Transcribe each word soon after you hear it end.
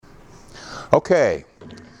Okay,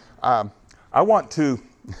 I want to,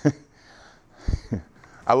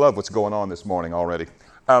 I love what's going on this morning already.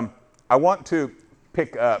 I want to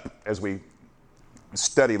pick up as we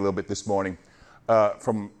study a little bit this morning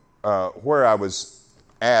from where I was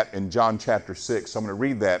at in John chapter 6. So I'm going to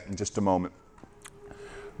read that in just a moment.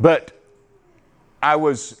 But I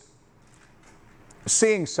was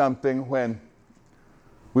seeing something when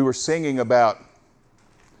we were singing about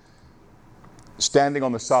standing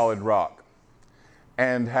on the solid rock,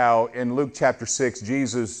 and how in Luke chapter 6,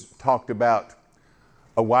 Jesus talked about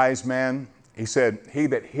a wise man. He said, he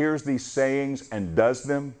that hears these sayings and does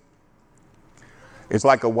them is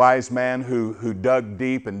like a wise man who dug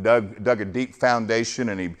deep and dug a deep foundation,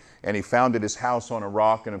 and he founded his house on a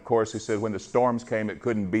rock. And of course, he said when the storms came, it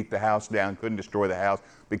couldn't beat the house down, couldn't destroy the house,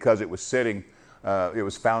 because it was sitting,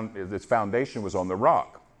 its foundation was on the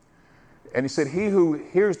rock. And he said, he who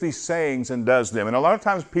hears these sayings and does them. And a lot of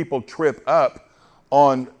times people trip up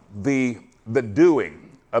on the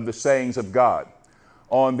doing of the sayings of God,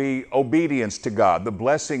 on the obedience to God, the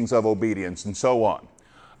blessings of obedience, and so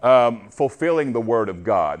on. Fulfilling the word of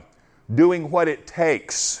God, doing what it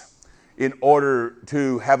takes in order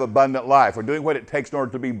to have abundant life, or doing what it takes in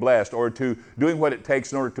order to be blessed, or doing what it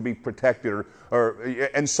takes in order to be protected,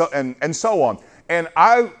 and so on. And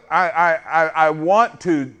I want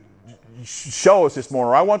to show us this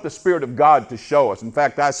morning, or I want the Spirit of God to show us. In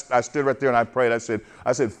fact, I stood right there and I prayed. I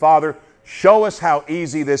said, Father, show us how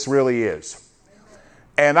easy this really is.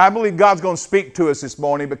 And I believe God's going to speak to us this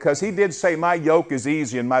morning, because He did say, my yoke is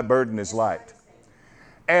easy and my burden is light.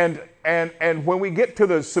 And when we get to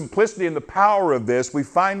the simplicity and the power of this, we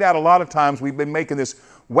find out a lot of times we've been making this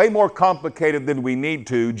way more complicated than we need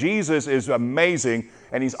to. Jesus is amazing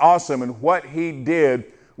and He's awesome, and what He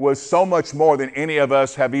did was so much more than any of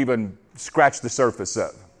us have even scratched the surface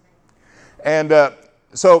of. And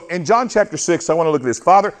so in John chapter 6, I want to look at this.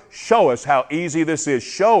 Father, show us how easy this is.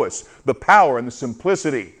 Show us the power and the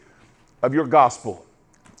simplicity of your gospel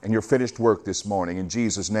and your finished work this morning. In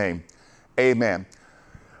Jesus' name, amen.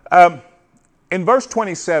 In verse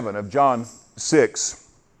 27 of John 6,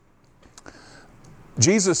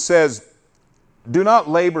 Jesus says, do not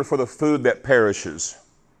labor for the food that perishes,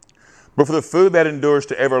 but for the food that endures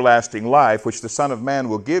to everlasting life, which the Son of Man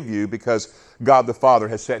will give you, because God the Father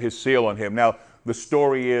has set His seal on Him. Now, the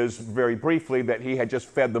story is, very briefly, that He had just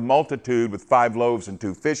fed the multitude with 5 loaves and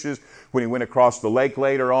 2 fishes. When He went across the lake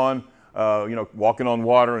later on, walking on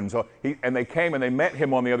water, and they came and they met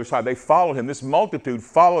Him on the other side. They followed Him. This multitude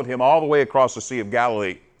followed Him all the way across the Sea of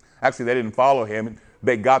Galilee. Actually, they didn't follow Him.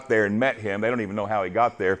 They got there and met Him. They don't even know how He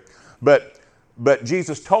got there. But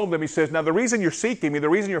Jesus told them, He says, now the reason you're seeking me, the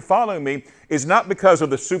reason you're following me, is not because of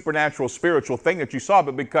the supernatural, spiritual thing that you saw,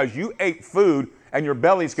 but because you ate food and your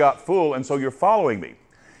bellies got full, and so you're following me.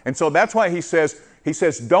 And so that's why He says,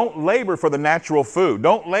 don't labor for the natural food.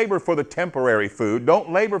 Don't labor for the temporary food.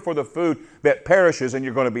 Don't labor for the food that perishes and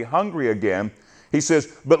you're going to be hungry again. He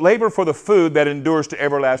says, but labor for the food that endures to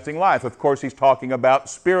everlasting life. Of course, He's talking about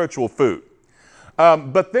spiritual food.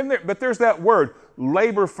 But there's that word,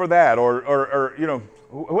 labor for that, or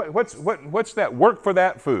what's that? Work for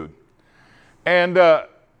that food. And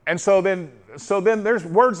so then there's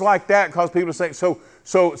words like that cause people to say,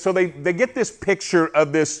 so they get this picture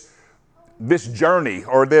of this journey,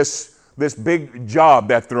 or this big job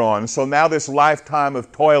that they're on. So now this lifetime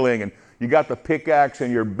of toiling, and you got the pickaxe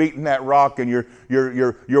and you're beating that rock, and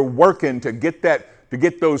you're working to get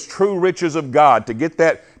those true riches of God, to get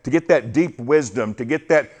that deep wisdom, to get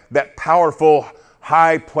that powerful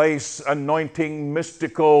high place, anointing,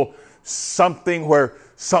 mystical something where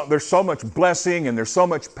there's so much blessing and there's so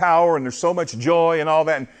much power and there's so much joy and all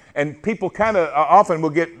that. And people kind of often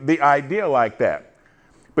will get the idea like that.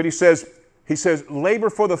 But he says,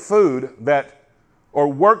 labor for the food or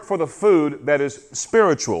work for the food that is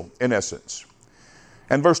spiritual in essence.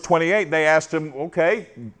 And verse 28, they asked Him, okay,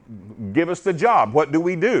 give us the job. What do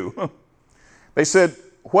we do? They said,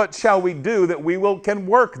 what shall we do that we can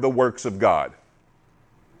work the works of God?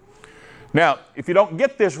 Now, if you don't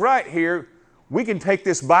get this right here, we can take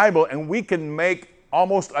this Bible and we can make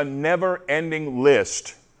almost a never-ending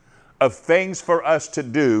list of things for us to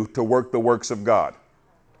do to work the works of God.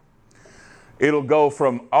 It'll go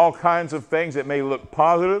from all kinds of things that may look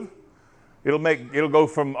positive. It'll go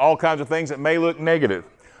from all kinds of things that may look negative.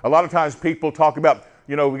 A lot of times people talk about,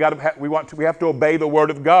 we have to obey the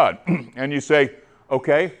Word of God. And you say,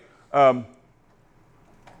 okay,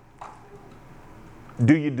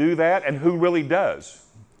 do you do that? And who really does?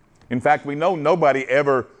 In fact, we know nobody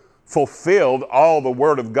ever fulfilled all the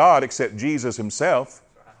Word of God except Jesus Himself.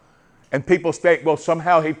 And people state, well,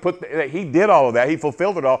 somehow he did all of that. He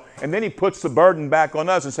fulfilled it all. And then he puts the burden back on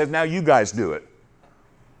us and says, now you guys do it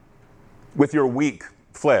with your weak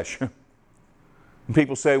flesh. And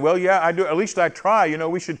people say, well, yeah, I do. At least I try. You know,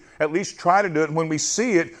 we should at least try to do it. And when we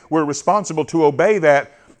see it, we're responsible to obey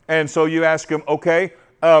that. And so you ask them, okay,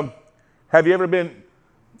 have you ever been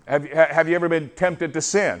tempted to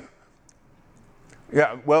sin?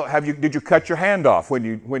 Yeah. Well, did you cut your hand off when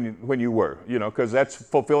you were? You know, because that's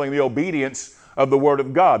fulfilling the obedience of the Word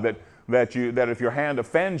of God. That if your hand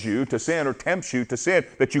offends you to sin or tempts you to sin,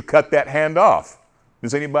 that you cut that hand off.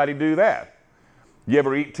 Does anybody do that? You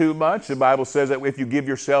ever eat too much? The Bible says that if you give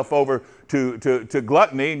yourself over to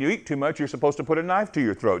gluttony and you eat too much, you're supposed to put a knife to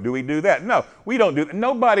your throat. Do we do that? No, we don't do that.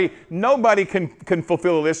 Nobody can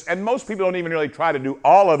fulfill this, and most people don't even really try to do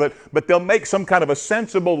all of it, but they'll make some kind of a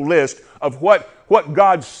sensible list of what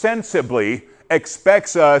God sensibly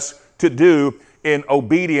expects us to do in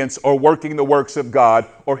obedience or working the works of God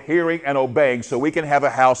or hearing and obeying so we can have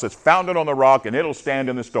a house that's founded on the rock and it'll stand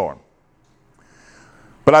in the storm.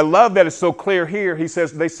 But I love that it's so clear here.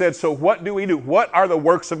 They said, so what do we do? What are the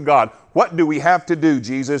works of God? What do we have to do,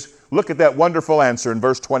 Jesus? Look at that wonderful answer in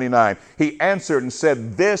verse 29. He answered and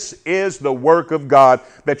said, this is the work of God,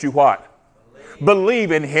 that you what?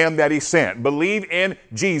 Believe in him that he sent. Believe in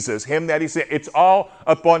Jesus, him that he sent. It's all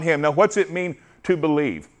upon him. Now, what's it mean to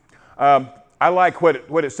believe? I like what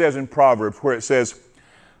it says in Proverbs, where it says,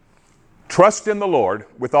 trust in the Lord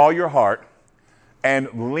with all your heart,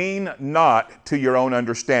 and lean not to your own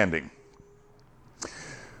understanding.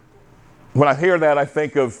 When I hear that, I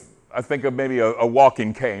think of maybe a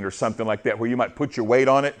walking cane or something like that, where you might put your weight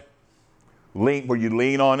on it, where you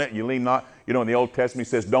lean on it. You lean not. You know, in the Old Testament,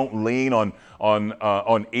 he says, don't lean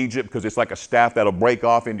on Egypt, because it's like a staff that'll break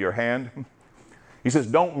off into your hand. He says,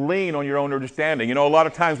 don't lean on your own understanding. You know, a lot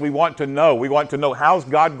of times we want to know, how's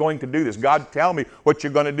God going to do this? God, tell me what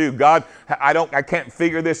you're going to do. God, I can't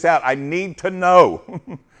figure this out. I need to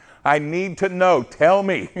know. I need to know. Tell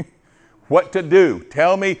me what to do.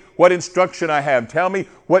 Tell me what instruction I have. Tell me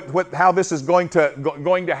how this is going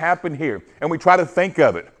to happen here. And we try to think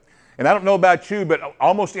of it. And I don't know about you, but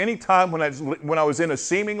almost any time when I was in a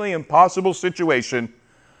seemingly impossible situation,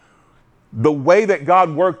 the way that God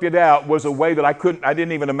worked it out was a way that I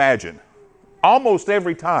didn't even imagine. Almost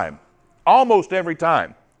every time. But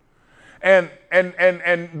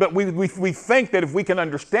we think that if we can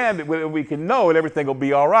understand it, we can know it, everything will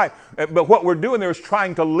be all right. But what we're doing there is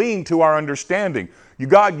trying to lean to our understanding.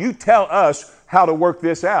 God, you tell us how to work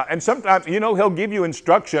this out. And sometimes, you know, he'll give you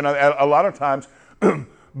instruction a lot of times.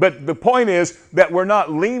 But the point is that we're not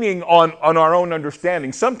leaning on our own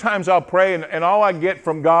understanding. Sometimes I'll pray and all I get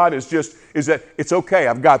from God is that it's okay,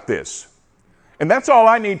 I've got this. And that's all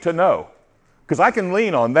I need to know, because I can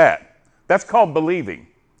lean on that. That's called believing.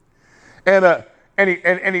 And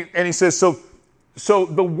he says, so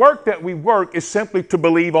the work that we work is simply to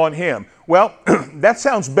believe on him. Well, that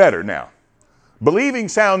sounds better now. Believing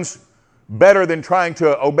sounds better than trying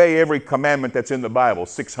to obey every commandment that's in the Bible,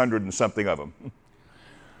 600 and something of them.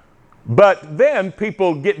 But then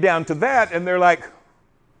people get down to that and they're like,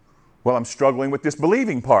 well, I'm struggling with this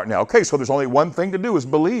believing part now. Okay, so there's only one thing to do is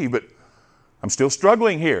believe, but I'm still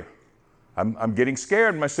struggling here. I'm getting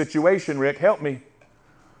scared in my situation, Rick. Help me.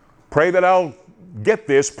 Pray that I'll get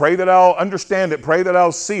this. Pray that I'll understand it. Pray that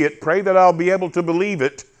I'll see it. Pray that I'll be able to believe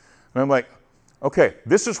it. And I'm like, okay,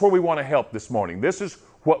 this is where we want to help this morning. This is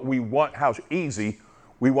what we want, how easy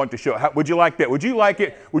we want to show. Would you like that? Would you like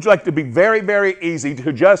it? Would you like to be very, very easy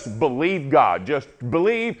to just believe God? Just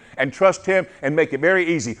believe and trust him and make it very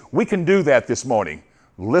easy. We can do that this morning.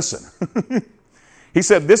 Listen. He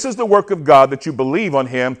said, this is the work of God, that you believe on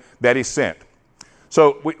him that he sent.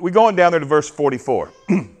 So we go on down there to verse 44.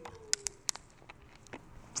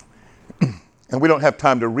 And we don't have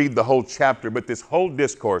time to read the whole chapter, but this whole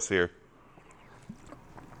discourse here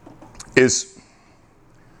is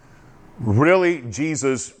really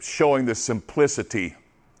Jesus showing the simplicity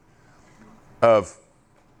of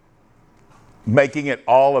making it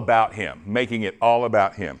all about him, making it all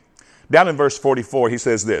about him. Down in verse 44, he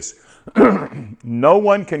says this, no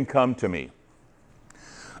one can come to me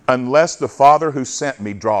unless the Father who sent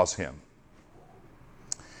me draws him,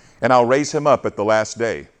 and I'll raise him up at the last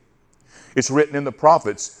day. It's written in the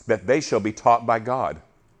prophets that they shall be taught by God.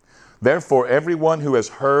 Therefore, everyone who has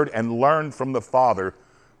heard and learned from the Father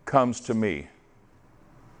comes to me.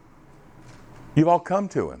 You've all come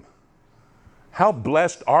to him. How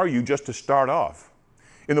blessed are you just to start off?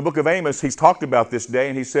 In the book of Amos, he's talked about this day,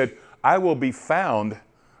 and he said, I will be found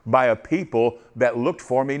by a people that looked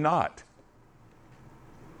for me not.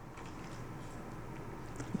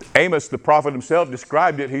 Amos, the prophet himself,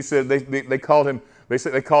 described it. He said they called him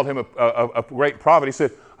a great prophet. He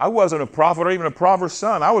said, I wasn't a prophet or even a prophet's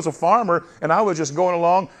son. I was a farmer, and I was just going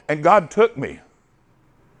along, and God took me.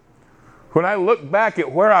 When I look back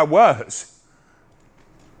at where I was,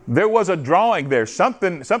 there was a drawing there.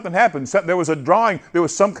 Something happened. There was a drawing. There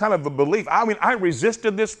was some kind of a belief. I mean, I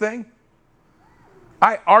resisted this thing.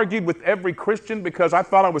 I argued with every Christian because I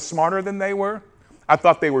thought I was smarter than they were. I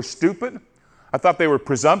thought they were stupid. I thought they were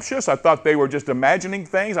presumptuous. I thought they were just imagining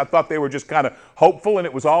things. I thought they were just kind of hopeful, and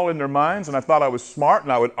it was all in their minds. And I thought I was smart,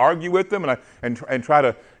 and I would argue with them, and try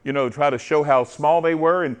to show how small they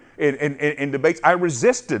were in debates. I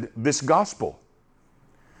resisted this gospel.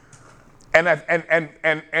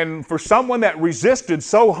 And for someone that resisted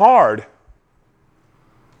so hard,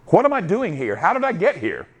 what am I doing here? How did I get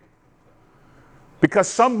here? Because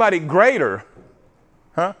somebody greater,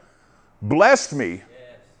 blessed me,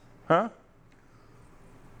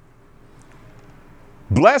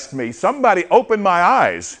 blessed me. Somebody opened my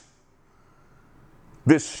eyes.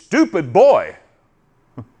 This stupid boy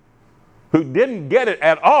who didn't get it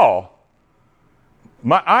at all,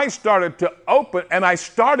 my eyes started to open, and I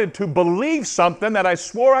started to believe something that I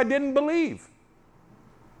swore I didn't believe.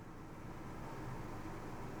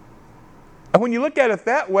 And when you look at it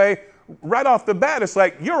that way, right off the bat, it's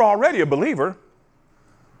like you're already a believer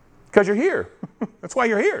because you're here. That's why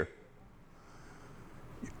you're here.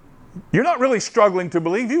 You're not really struggling to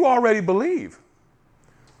believe. You already believe.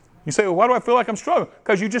 You say, well, why do I feel like I'm struggling?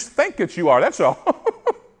 Because you just think that you are. That's all.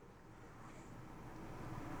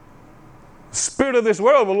 The spirit of this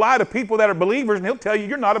world will lie to people that are believers, and he'll tell you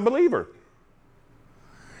you're not a believer.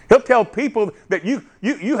 He'll tell people that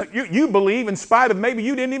you believe in spite of maybe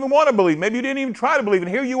you didn't even want to believe. Maybe you didn't even try to believe.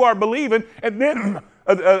 And here you are believing, and then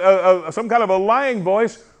some kind of a lying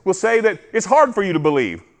voice will say that it's hard for you to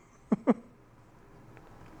believe.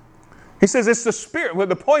 He says it's the Spirit. Well,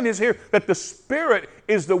 the point is here that the Spirit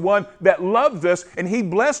is the one that loved us, and He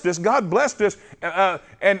blessed us. God blessed us.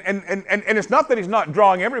 And it's not that He's not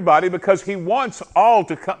drawing everybody, because He wants all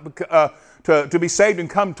to come, to be saved and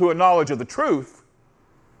come to a knowledge of the truth.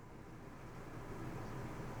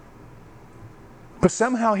 But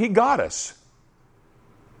somehow He got us.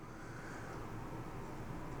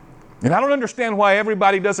 And I don't understand why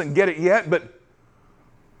everybody doesn't get it yet, but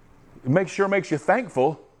it sure makes you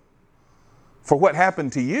thankful for what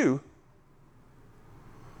happened to you.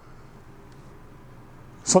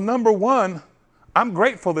 So number one, I'm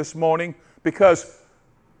grateful this morning because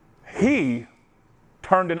He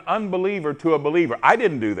turned an unbeliever to a believer. I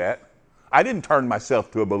didn't do that. I didn't turn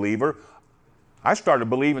myself to a believer. I started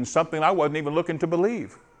believing something I wasn't even looking to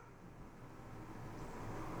believe.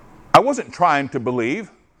 I wasn't trying to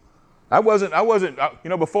believe. I wasn't,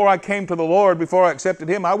 before I came to the Lord, before I accepted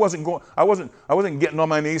Him, I wasn't getting on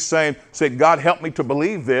my knees saying, God, help me to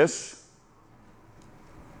believe this.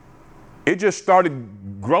 It just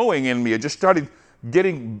started growing in me. It just started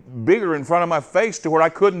getting bigger in front of my face to where I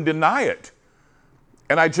couldn't deny it.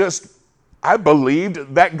 And I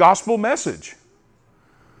believed that gospel message.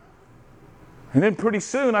 And then pretty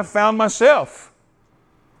soon I found myself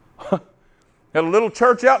at a little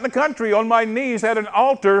church out in the country on my knees at an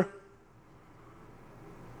altar,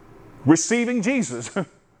 receiving Jesus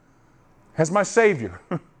as my Savior.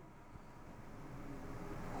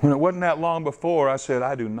 When it wasn't that long before, I said,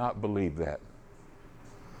 I do not believe that.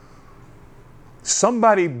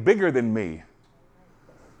 Somebody bigger than me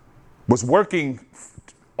was working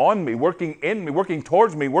on me, working in me, working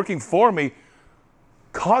towards me, working for me,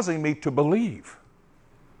 causing me to believe.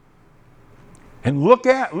 And look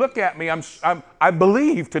at me, I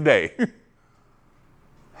believe today.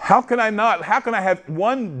 How can I have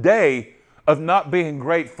one day of not being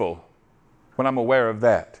grateful when I'm aware of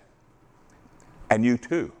that? And you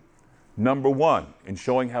too. Number one, in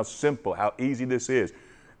showing how simple, how easy this is,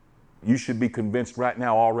 you should be convinced right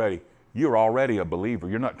now already, you're already a believer.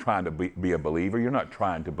 You're not trying to be a believer. You're not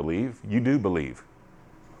trying to believe. You do believe.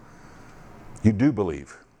 You do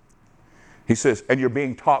believe. He says, and you're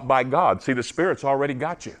being taught by God. See, the Spirit's already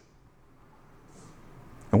got you.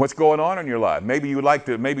 And what's going on in your life? Maybe you'd like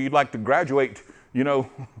to graduate,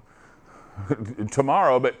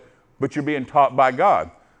 tomorrow, but you're being taught by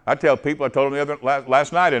God. I tell people, I told them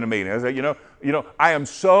last night in a meeting, I said, I am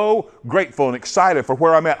so grateful and excited for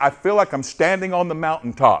where I'm at. I feel like I'm standing on the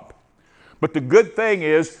mountaintop But the good thing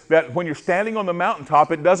is that when you're standing on the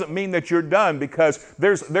mountaintop, it doesn't mean that you're done, because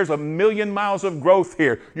there's a million miles of growth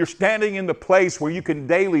here. You're standing in the place where you can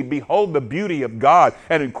daily behold the beauty of God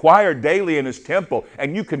and inquire daily in His temple,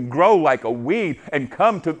 and you can grow like a weed and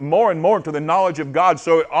come to more and more to the knowledge of God.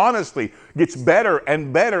 So it honestly gets better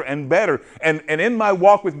and better and better. And in my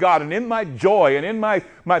walk with God, and in my joy, and in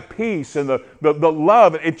my peace, and the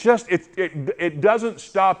love, it doesn't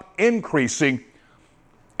stop increasing.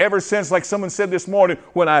 Ever since, like someone said this morning,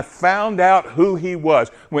 when I found out who He was.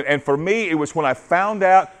 And for me, it was when I found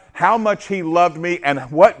out how much He loved me and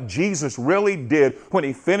what Jesus really did when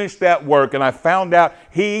He finished that work. And I found out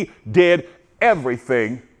He did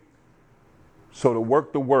everything. So to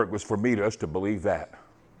work the work was for me just to believe that.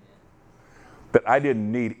 That I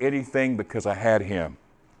didn't need anything because I had Him.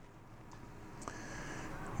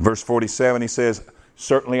 Verse 47, he says,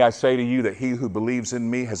 "Certainly I say to you that he who believes in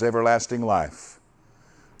me has everlasting life."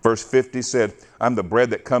 Verse 50 said, "I'm the bread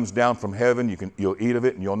that comes down from heaven. You'll eat of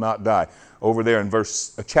it and you'll not die." Over there in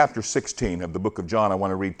chapter 16 of the book of John, I want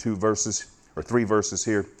to read 3 verses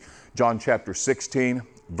here. John chapter 16,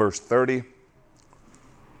 verse 30.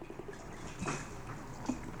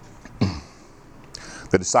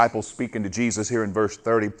 The disciples speaking to Jesus here in verse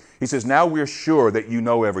 30. He says, "Now we're sure that you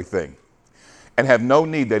know everything and have no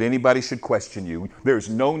need that anybody should question you." There's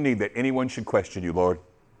no need that anyone should question you, Lord.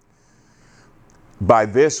 "By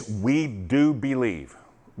this we do believe."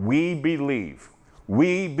 We believe.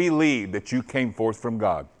 We believe that you came forth from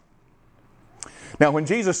God. Now, when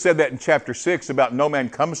Jesus said that in chapter 6 about no man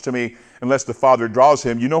comes to me unless the Father draws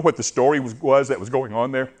him, you know what the story was that was going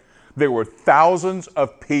on there? There were thousands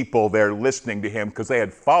of people there listening to him because they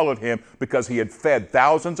had followed him, because he had fed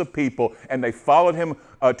thousands of people, and they followed him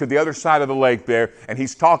to the other side of the lake there, and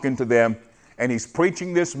he's talking to them, and he's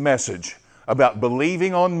preaching this message about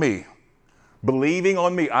believing on me. Believing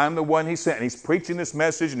on me. I'm the one He sent. And he's preaching this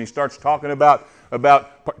message, and he starts talking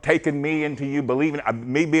about taking me into you, believing,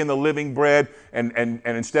 me being the living bread, and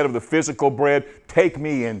instead of the physical bread, take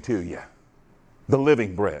me into you, the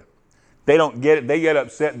living bread. They don't get it. They get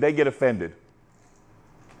upset. They get offended.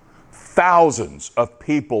 Thousands of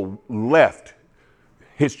people left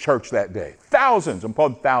his church that day. Thousands. I'm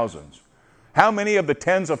talking thousands. How many of the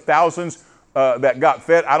tens of thousands that got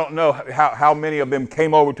fed? I don't know how many of them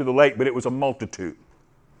came over to the lake, but it was a multitude.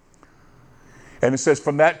 And it says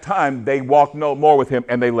from that time they walked no more with him,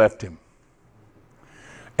 and they left him.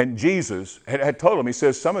 And Jesus had told them, he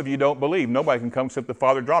says, "Some of you don't believe. Nobody can come except the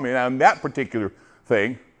Father draw me." Now in that particular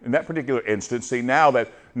thing, in that particular instance, see, now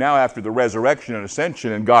after the resurrection and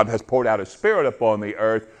ascension, and God has poured out His Spirit upon the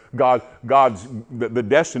earth, God's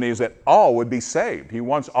destiny is that all would be saved. He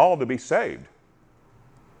wants all to be saved.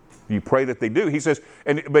 You pray that they do. He says,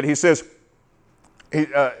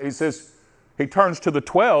 he turns to the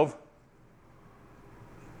 12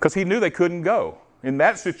 because he knew they couldn't go. In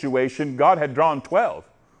that situation, God had drawn 12.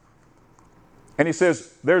 And he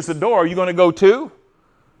says, "There's the door. Are you going to go too?"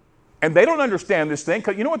 And they don't understand this thing,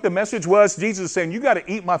 because you know what the message was? Jesus is saying, "You got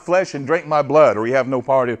to eat my flesh and drink my blood, or you have no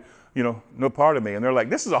part of me." And they're like,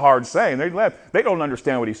 "This is a hard saying." They don't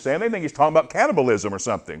understand what he's saying. They think he's talking about cannibalism or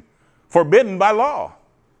something, forbidden by law.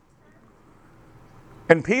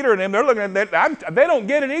 And Peter and them, they're looking at that. They don't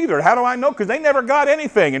get it either. How do I know? Because they never got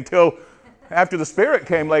anything until after the Spirit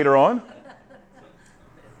came later on.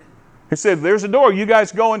 He said, "There's a door. You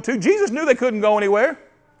guys going too?" Jesus knew they couldn't go anywhere.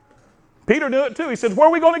 Peter knew it too. He says, "Where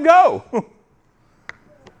are we going to go?"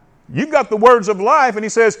 You've got the words of life. And he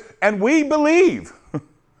says, "And we believe,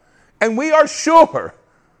 and we are sure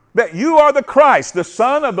that you are the Christ, the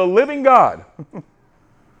Son of the living God."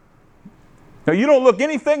 Now, you don't look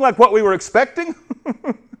anything like what we were expecting,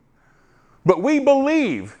 but we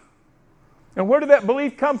believe. And where did that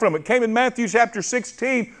belief come from? It came in Matthew chapter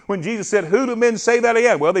 16 when Jesus said, "Who do men say that I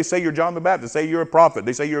am?" Well, they say you're John the Baptist. They say you're a prophet.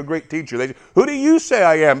 They say you're a great teacher. They say, "Who do you say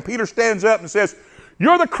I am?" Peter stands up and says,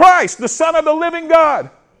 "You're the Christ, the Son of the living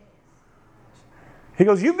God." He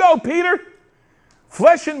goes, "You go, Peter.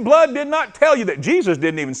 Flesh and blood did not tell you that." Jesus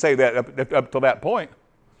didn't even say that up to that point.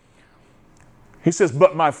 He says,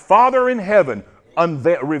 "But my Father in heaven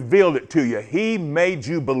revealed it to you." He made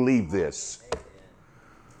you believe this.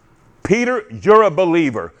 Peter, you're a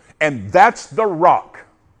believer, and that's the rock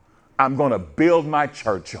I'm going to build my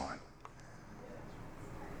church on.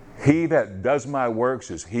 He that does my works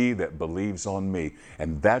is he that believes on me,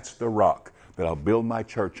 and that's the rock that I'll build my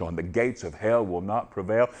church on. The gates of hell will not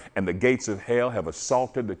prevail, and the gates of hell have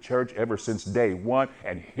assaulted the church ever since day one,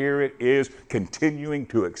 and here it is continuing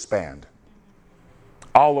to expand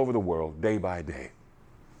all over the world day by day.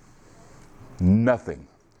 Nothing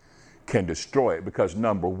can destroy it because,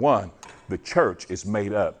 number one, the church is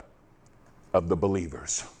made up of the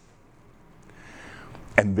believers.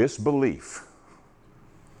 And this belief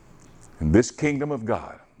in this kingdom of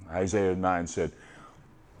God, Isaiah 9 said,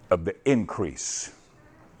 of the increase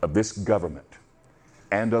of this government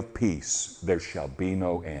and of peace, there shall be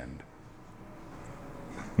no end.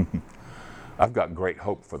 I've got great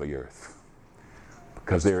hope for the earth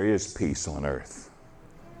because there is peace on earth.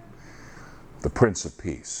 The Prince of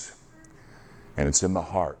Peace. And it's in the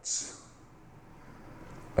hearts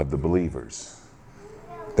of the believers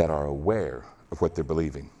that are aware of what they're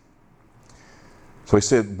believing. So he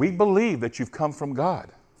said, we believe that you've come from God.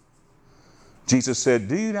 Jesus said,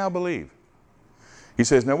 do you now believe? He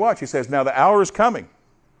says, now watch. He says, now the hour is coming.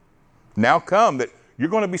 Now come that you're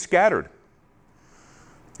going to be scattered.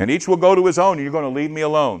 And each will go to his own, and you're going to leave me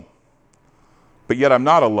alone. But yet I'm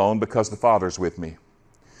not alone because the Father's with me.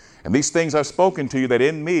 And these things I've spoken to you, that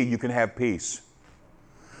in me you can have peace.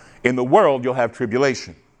 In the world you'll have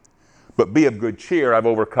tribulation. But be of good cheer, I've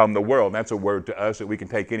overcome the world. And that's a word to us that we can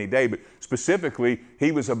take any day. But specifically,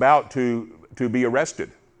 he was about to be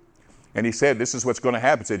arrested. And he said, this is what's going to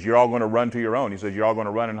happen. He said, you're all going to run to your own. He said, you're all going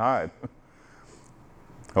to run and hide.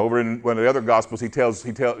 Over in one of the other Gospels, he tells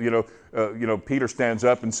Peter stands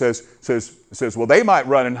up and says, well, they might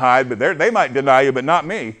run and hide, but they might deny you, but not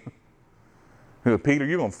me. Peter,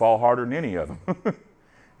 you're going to fall harder than any of them.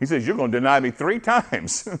 He says, you're going to deny me 3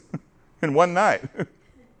 times in one night.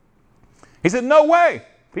 He said, no way.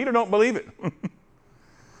 Peter don't believe it.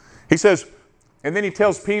 He says, and then he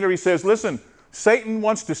tells Peter, he says, listen, Satan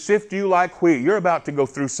wants to sift you like wheat. You're about to go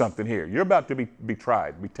through something here. You're about to be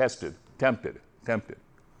tried, be tested, tempted.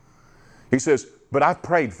 He says, but I've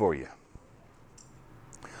prayed for you.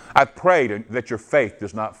 I've prayed that your faith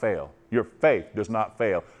does not fail. Your faith does not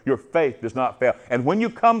fail. Your faith does not fail. And when you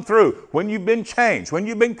come through, when you've been changed, when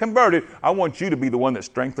you've been converted, I want you to be the one that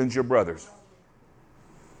strengthens your brothers.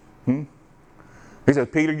 He says,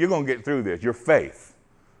 Peter, you're going to get through this. Your faith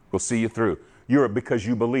will see you through. Because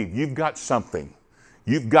you believe. You've got something.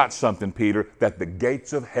 You've got something, Peter, that the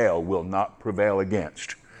gates of hell will not prevail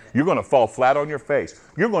against. You're going to fall flat on your face.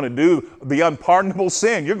 You're going to do the unpardonable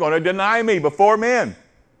sin. You're going to deny me before men.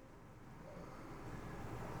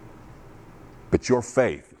 But your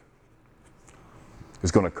faith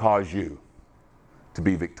is going to cause you to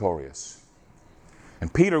be victorious.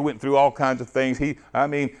 And Peter went through all kinds of things. In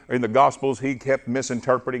the Gospels, he kept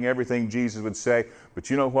misinterpreting everything Jesus would say. But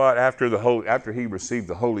you know what? After he received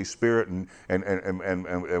the Holy Spirit and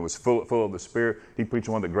was full of the Spirit, he preached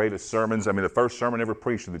one of the greatest sermons. The first sermon ever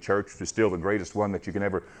preached in the church, which is still the greatest one that you can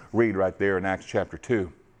ever read right there in Acts chapter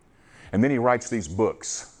 2. And then he writes these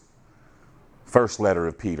books. First letter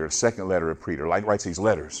of Peter, second letter of Peter, writes these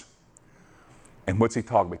letters. And what's he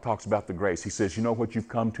talking about? He talks about the grace. He says, you know what you've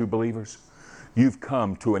come to, believers? You've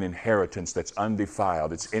come to an inheritance that's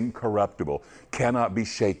undefiled, it's incorruptible, cannot be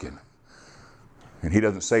shaken. And he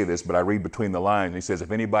doesn't say this, but I read between the lines. He says,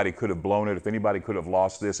 if anybody could have blown it, if anybody could have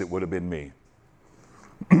lost this, it would have been me.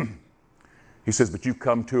 He says, but you've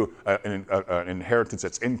come to an inheritance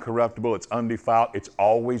that's incorruptible, it's undefiled, it's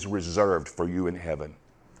always reserved for you in heaven.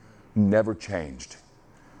 Never changed.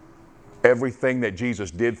 Everything that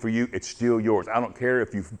Jesus did for you, it's still yours. I don't care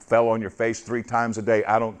if you fell on your face 3 times a day.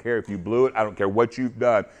 I don't care if you blew it. I don't care what you've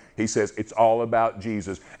done. He says it's all about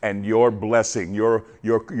Jesus and your blessing, your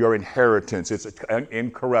inheritance. It's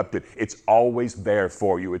incorrupted. It's always there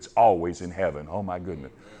for you. It's always in heaven. Oh my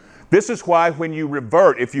goodness. This is why when you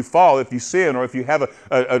revert, if you fall, if you sin, or if you have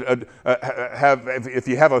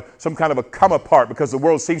some kind of a come apart because the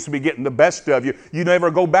world seems to be getting the best of you, you never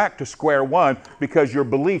go back to square one because your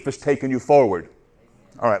belief has taken you forward.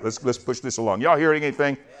 All right, let's push this along. Y'all hearing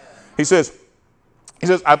anything? He says,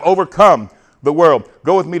 I've overcome the world.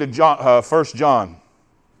 Go with me to 1 John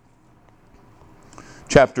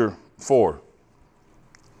chapter 4.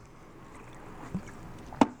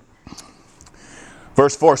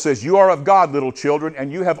 Verse 4 says, you are of God, little children,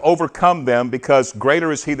 and you have overcome them because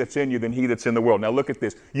greater is he that's in you than he that's in the world. Now look at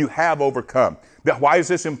this. You have overcome. Why is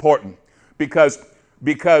this important? Because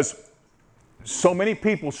so many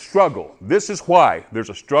people struggle. This is why there's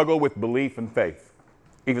a struggle with belief and faith.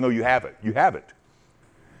 Even though you have it. You have it.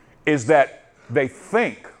 Is that they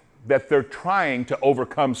think that they're trying to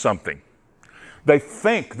overcome something. They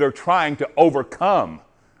think they're trying to overcome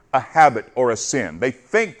a habit or a sin. They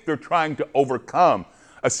think they're trying to overcome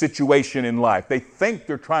a situation in life. They think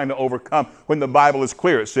they're trying to overcome when the Bible is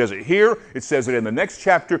clear. It says it here. It says it in the next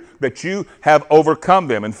chapter that you have overcome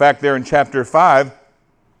them. In fact, there in chapter 5,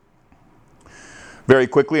 very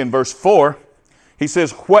quickly in verse 4, he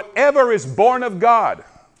says, whatever is born of God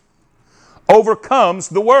overcomes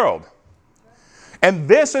the world. And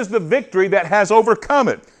this is the victory that has overcome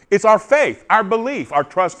it, It's our faith, our belief, our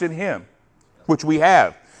trust in Him, which we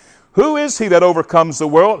have. Who is he that overcomes the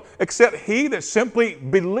world except he that simply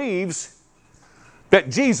believes that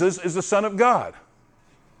Jesus is the Son of God?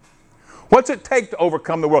 What's it take to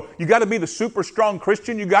overcome the world? You got to be the super strong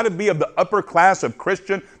Christian. You got to be of the upper class of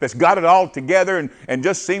Christian that's got it all together and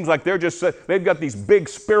just seems like they've got these big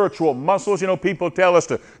spiritual muscles. You know, people tell us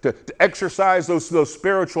to exercise those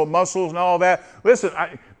spiritual muscles and all that. Listen,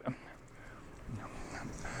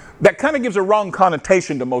 that kind of gives a wrong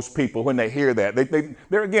connotation to most people when they hear that.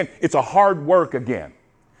 They're again, it's a hard work again.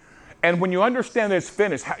 And when you understand that it's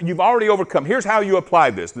finished, you've already overcome. Here's how you apply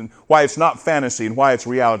this and why it's not fantasy and why it's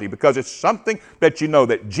reality. Because it's something that you know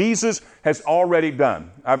that Jesus has already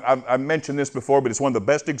done. I've mentioned this before, but it's one of the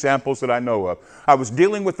best examples that I know of. I was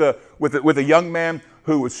dealing with a young man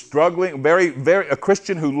who was struggling, a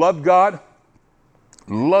Christian who loved God,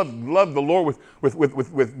 loved the Lord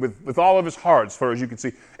with all of his heart, as far as you can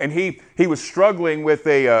see. And he was struggling with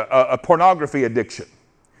a pornography addiction.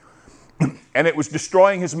 And it was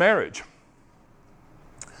destroying his marriage,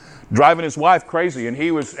 driving his wife crazy. And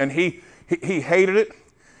he hated it.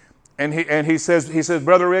 And he says,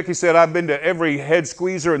 Brother Rick, he said, I've been to every head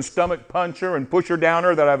squeezer and stomach puncher and pusher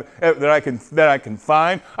downer that I can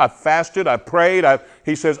find. I've fasted, I've prayed.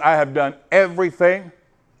 He says, I have done everything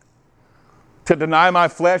to deny my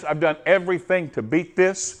flesh. I've done everything to beat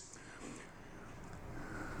this.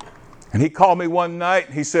 And he called me one night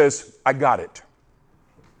and he says, I got it.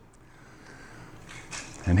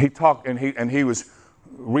 And he talked, and he was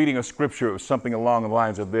reading a scripture. It was something along the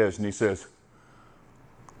lines of this. And he says,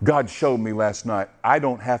 God showed me last night, I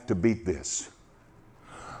don't have to beat this.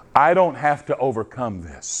 I don't have to overcome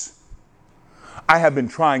this. I have been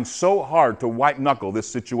trying so hard to white knuckle this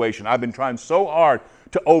situation. I've been trying so hard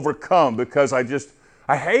to overcome because I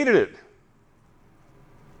hated it.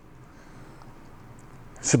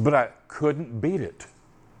 He said, but I couldn't beat it.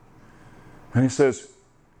 And he says,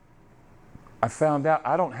 I found out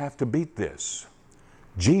I don't have to beat this.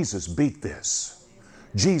 Jesus beat this.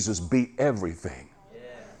 Jesus beat everything.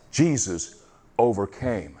 Jesus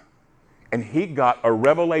overcame. And he got a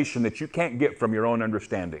revelation that you can't get from your own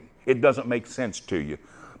understanding. It doesn't make sense to you.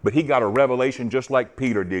 But he got a revelation just like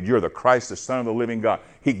Peter did. You're the Christ, the Son of the living God.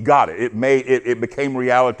 He got it. It became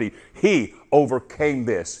reality. He overcame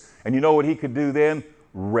this. And you know what he could do then?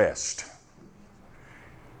 Rest.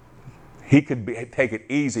 He could take it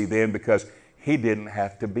easy then because he didn't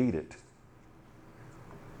have to beat it.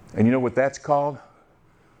 And you know what that's called?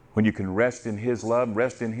 When you can rest in his love,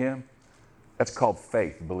 rest in him, that's called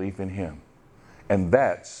faith, belief in him. And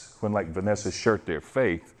that's when, like Vanessa's shirt there,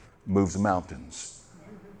 faith moves mountains.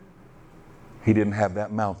 He didn't have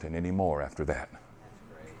that mountain anymore after that.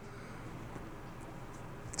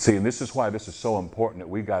 See, and this is why this is so important that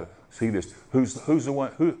we got to see this. Who's the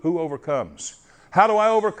one? Who overcomes? How do I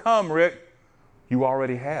overcome, Rick? You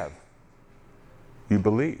already have. You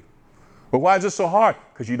believe. But why is this so hard?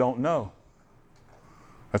 Because you don't know.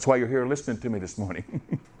 That's why you're here listening to me this morning.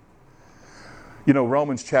 You know,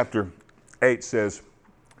 Romans chapter 8 says,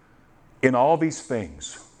 in all these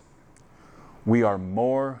things, we are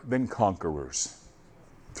more than conquerors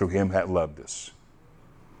through him that loved us.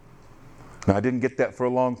 Now, I didn't get that for a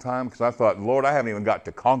long time because I thought, Lord, I haven't even got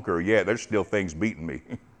to conquer yet. There's still things beating me.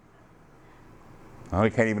 I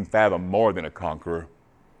can't even fathom more than a conqueror.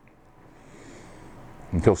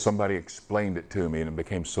 Until somebody explained it to me and it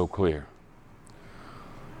became so clear.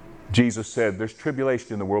 Jesus said, there's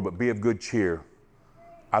tribulation in the world, but be of good cheer.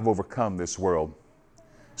 I've overcome this world.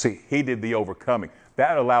 See, he did the overcoming.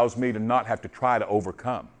 That allows me to not have to try to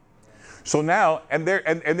overcome. So now, and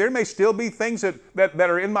there may still be things that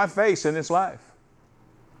are in my face in this life.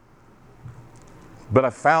 But I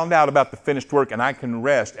found out about the finished work and I can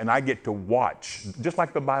rest and I get to watch. Just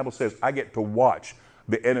like the Bible says, I get to watch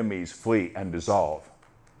the enemies flee and dissolve.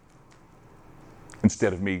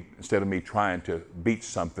 Instead of me trying to beat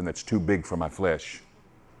something that's too big for my flesh,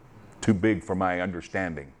 too big for my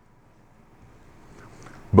understanding.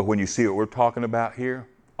 But when you see what we're talking about here,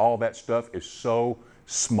 all that stuff is so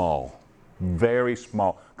small, very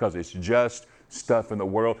small, because it's just stuff in the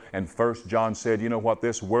world. And 1 John said, you know what,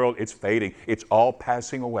 this world, it's fading. It's all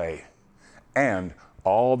passing away. And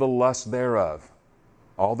all the lust thereof,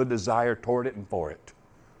 all the desire toward it and for it,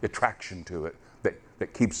 the attraction to it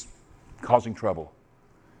that keeps causing trouble.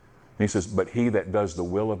 And he says, but he that does the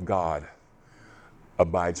will of God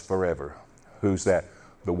abides forever. Who's that?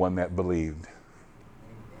 The one that believed.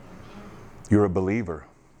 You're a believer.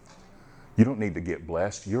 You don't need to get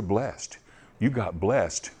blessed. You're blessed. You got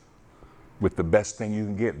blessed with the best thing you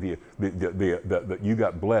can get. You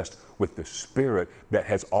got blessed with the Spirit that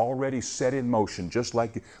has already set in motion, just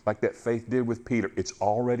like that faith did with Peter. It's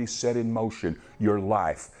already set in motion. Your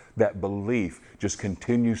life, that belief just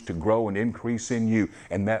continues to grow and increase in you.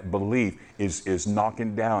 And that belief is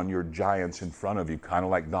knocking down your giants in front of you, kind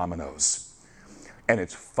of like dominoes. And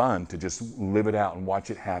it's fun to just live it out and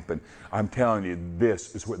watch it happen. I'm telling you,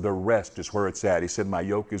 this is where the rest is where it's at. He said, my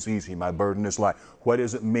yoke is easy, my burden is light. What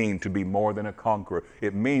does it mean to be more than a conqueror?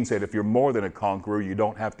 It means that if you're more than a conqueror, you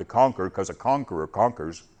don't have to conquer, because a conqueror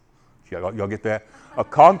conquers. Y'all get that? A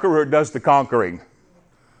conqueror does the conquering.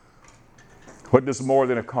 What does more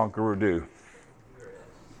than a conqueror do?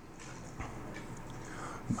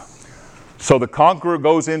 So the conqueror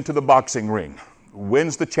goes into the boxing ring,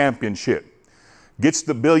 wins the championship, gets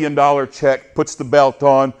the $1 billion check, puts the belt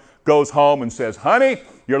on, goes home and says, honey,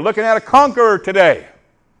 you're looking at a conqueror today.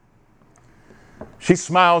 She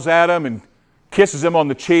smiles at him and kisses him on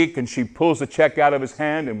the cheek, and she pulls the check out of his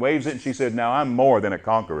hand and waves it, and she said, now I'm more than a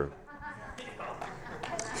conqueror.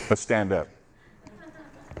 Let's stand up.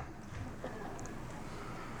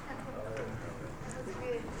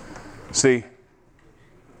 See,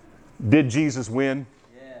 did Jesus win?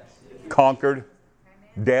 Yes. Conquered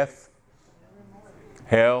death,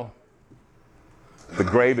 hell, the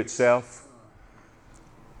grave itself.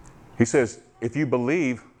 He says, if you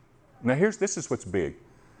believe, now this is what's big.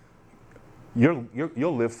 You'll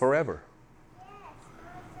live forever.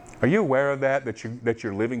 Are you aware of that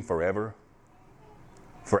you're living forever?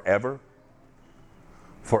 Forever?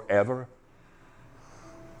 Forever?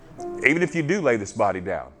 Even if you do lay this body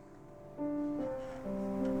down.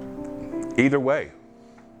 Either way,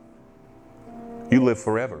 you live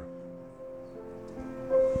forever.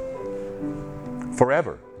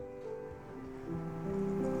 Forever.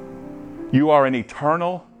 You are an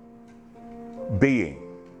eternal being,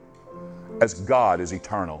 as God is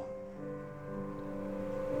eternal.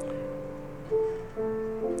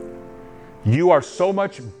 You are so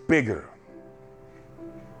much bigger,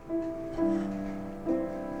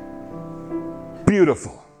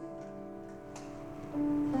 beautiful,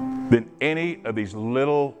 than any of these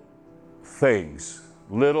little things,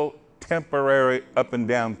 little temporary up and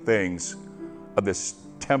down things of this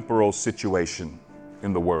temporal situation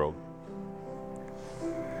in the world.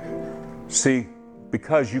 See,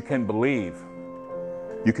 because you can believe,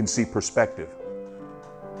 you can see perspective.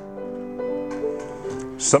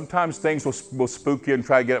 Sometimes things will spook you and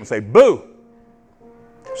try to get up and say, boo!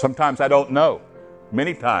 Sometimes I don't know.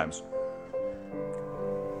 Many times.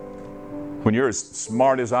 When you're as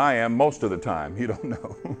smart as I am, most of the time, you don't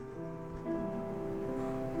know.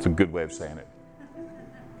 It's a good way of saying it.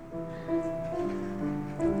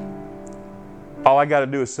 All I got to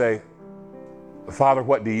do is say, Father,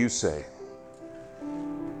 what do you say?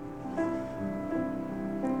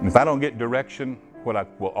 And if I don't get direction, what I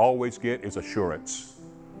will always get is assurance.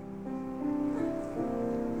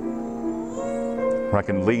 Where I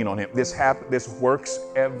can lean on Him. This works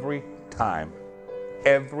every time.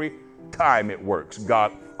 Every time it works.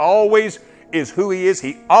 God always is who He is.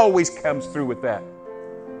 He always comes through with that.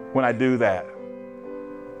 When I do that,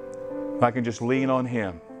 if I can just lean on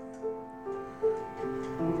Him.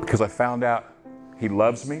 Because I found out He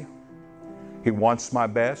loves me. He wants my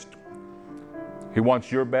best. He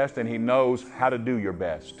wants your best, and He knows how to do your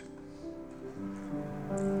best.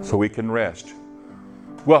 So we can rest.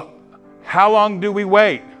 Well, how long do we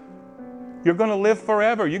wait? You're going to live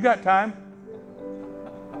forever. You got time.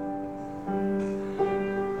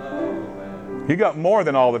 You got more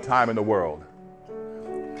than all the time in the world.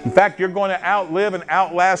 In fact, you're going to outlive and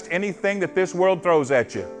outlast anything that this world throws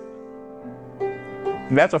at you.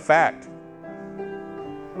 And that's a fact.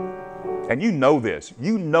 And you know this.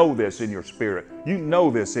 You know this in your spirit. You know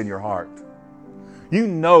this in your heart. You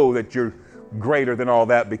know that you're greater than all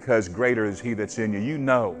that because greater is He that's in you. You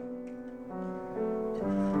know.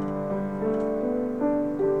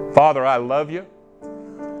 Father, I love you.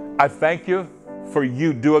 I thank you for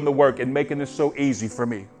you doing the work and making this so easy for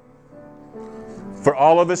me. For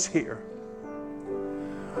all of us here.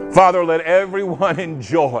 Father, let everyone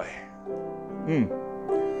enjoy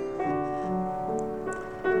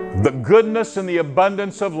the goodness and the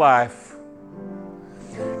abundance of life.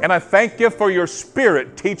 And I thank you for your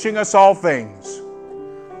Spirit teaching us all things.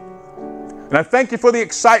 And I thank you for the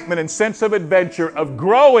excitement and sense of adventure of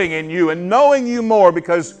growing in you and knowing you more,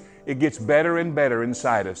 because it gets better and better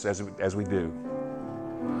inside us as we do.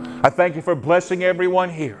 I thank you for blessing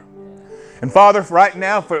everyone here. And Father, right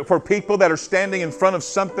now, for people that are standing in front of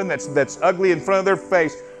something that's ugly in front of their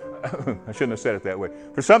face, I shouldn't have said it that way,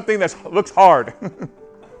 for something that looks hard.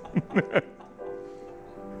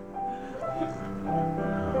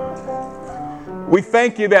 We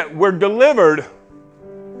thank you that we're delivered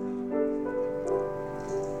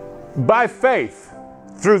by faith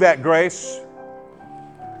through that grace.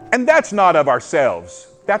 And that's not of ourselves.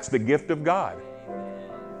 That's the gift of God.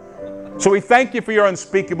 So we thank you for your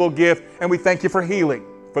unspeakable gift, and we thank you for healing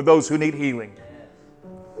for those who need healing.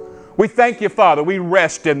 We thank you, Father. We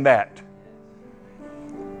rest in that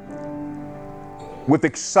with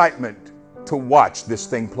excitement to watch this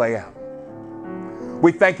thing play out.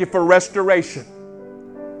 We thank you for restoration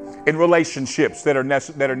in relationships that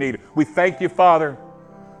are needed. We thank you, Father,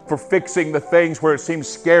 for fixing the things where it seems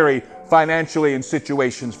scary financially in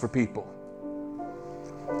situations for people.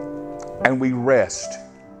 And we rest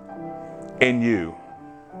in you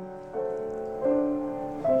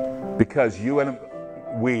because you and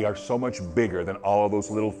we are so much bigger than all of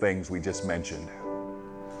those little things we just mentioned.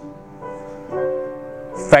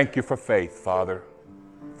 Thank you for faith, Father.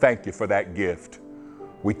 Thank you for that gift.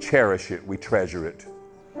 We cherish it, we treasure it,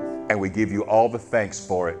 and we give you all the thanks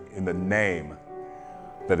for it in the name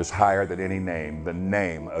that is higher than any name, the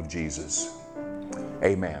name of Jesus.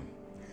 Amen.